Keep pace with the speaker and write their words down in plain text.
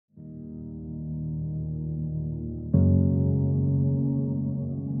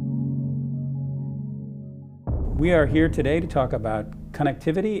We are here today to talk about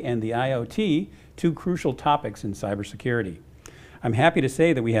connectivity and the IoT, two crucial topics in cybersecurity. I'm happy to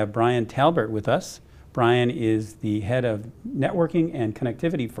say that we have Brian Talbert with us. Brian is the head of networking and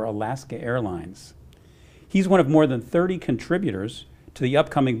connectivity for Alaska Airlines. He's one of more than 30 contributors to the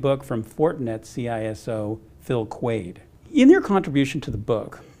upcoming book from Fortinet CISO Phil Quade. In your contribution to the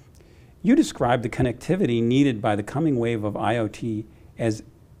book, you describe the connectivity needed by the coming wave of IoT as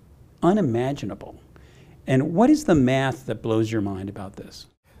unimaginable. And what is the math that blows your mind about this?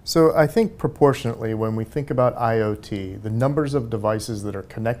 So I think proportionately, when we think about IoT, the numbers of devices that are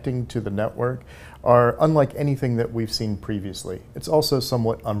connecting to the network are unlike anything that we've seen previously. It's also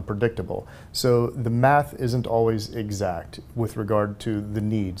somewhat unpredictable. So the math isn't always exact with regard to the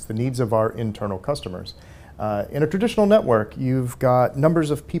needs of our internal customers. In a traditional network, you've got numbers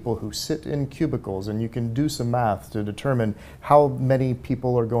of people who sit in cubicles, and you can do some math to determine how many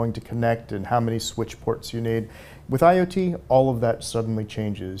people are going to connect and how many switch ports you need. With IoT, all of that suddenly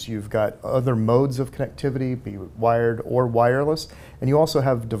changes. You've got other modes of connectivity, be it wired or wireless, and you also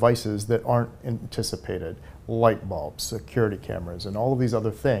have devices that aren't anticipated, light bulbs, security cameras, and all of these other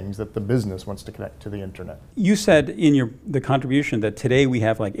things that the business wants to connect to the internet. You said in the contribution that today we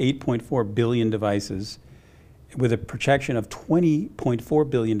have like 8.4 billion devices with a projection of 20.4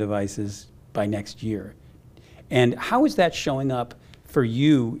 billion devices by next year. And how is that showing up for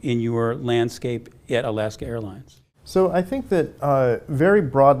you in your landscape at Alaska Airlines? So I think that very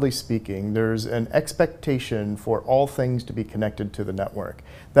broadly speaking, there's an expectation for all things to be connected to the network.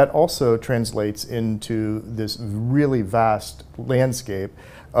 That also translates into this really vast landscape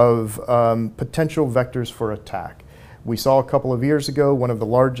of potential vectors for attack. We saw a couple of years ago one of the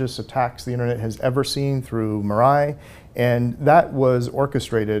largest attacks the internet has ever seen through Mirai, and that was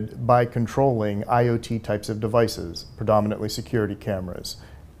orchestrated by controlling IoT types of devices, predominantly security cameras,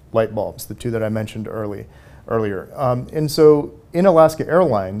 light bulbs, the two that I mentioned earlier. And so in Alaska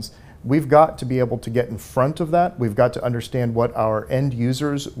Airlines, we've got to be able to get in front of that. We've got to understand what our end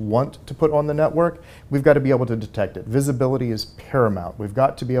users want to put on the network. We've got to be able to detect it. Visibility is paramount. We've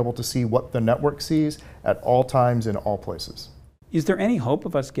got to be able to see what the network sees at all times in all places. Is there any hope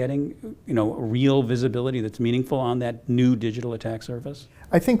of us getting, real visibility that's meaningful on that new digital attack surface?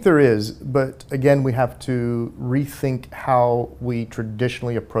 I think there is, but again, we have to rethink how we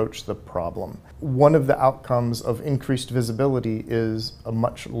traditionally approach the problem. One of the outcomes of increased visibility is a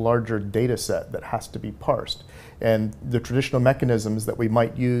much larger data set that has to be parsed. And the traditional mechanisms that we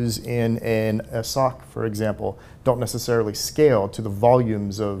might use in a SOC, for example, don't necessarily scale to the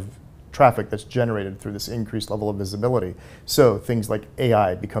volumes of traffic that's generated through this increased level of visibility. So things like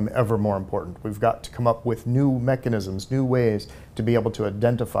AI become ever more important. We've got to come up with new mechanisms, new ways to be able to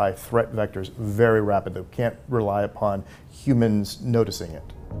identify threat vectors very rapidly. We can't rely upon humans noticing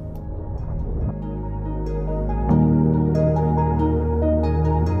it.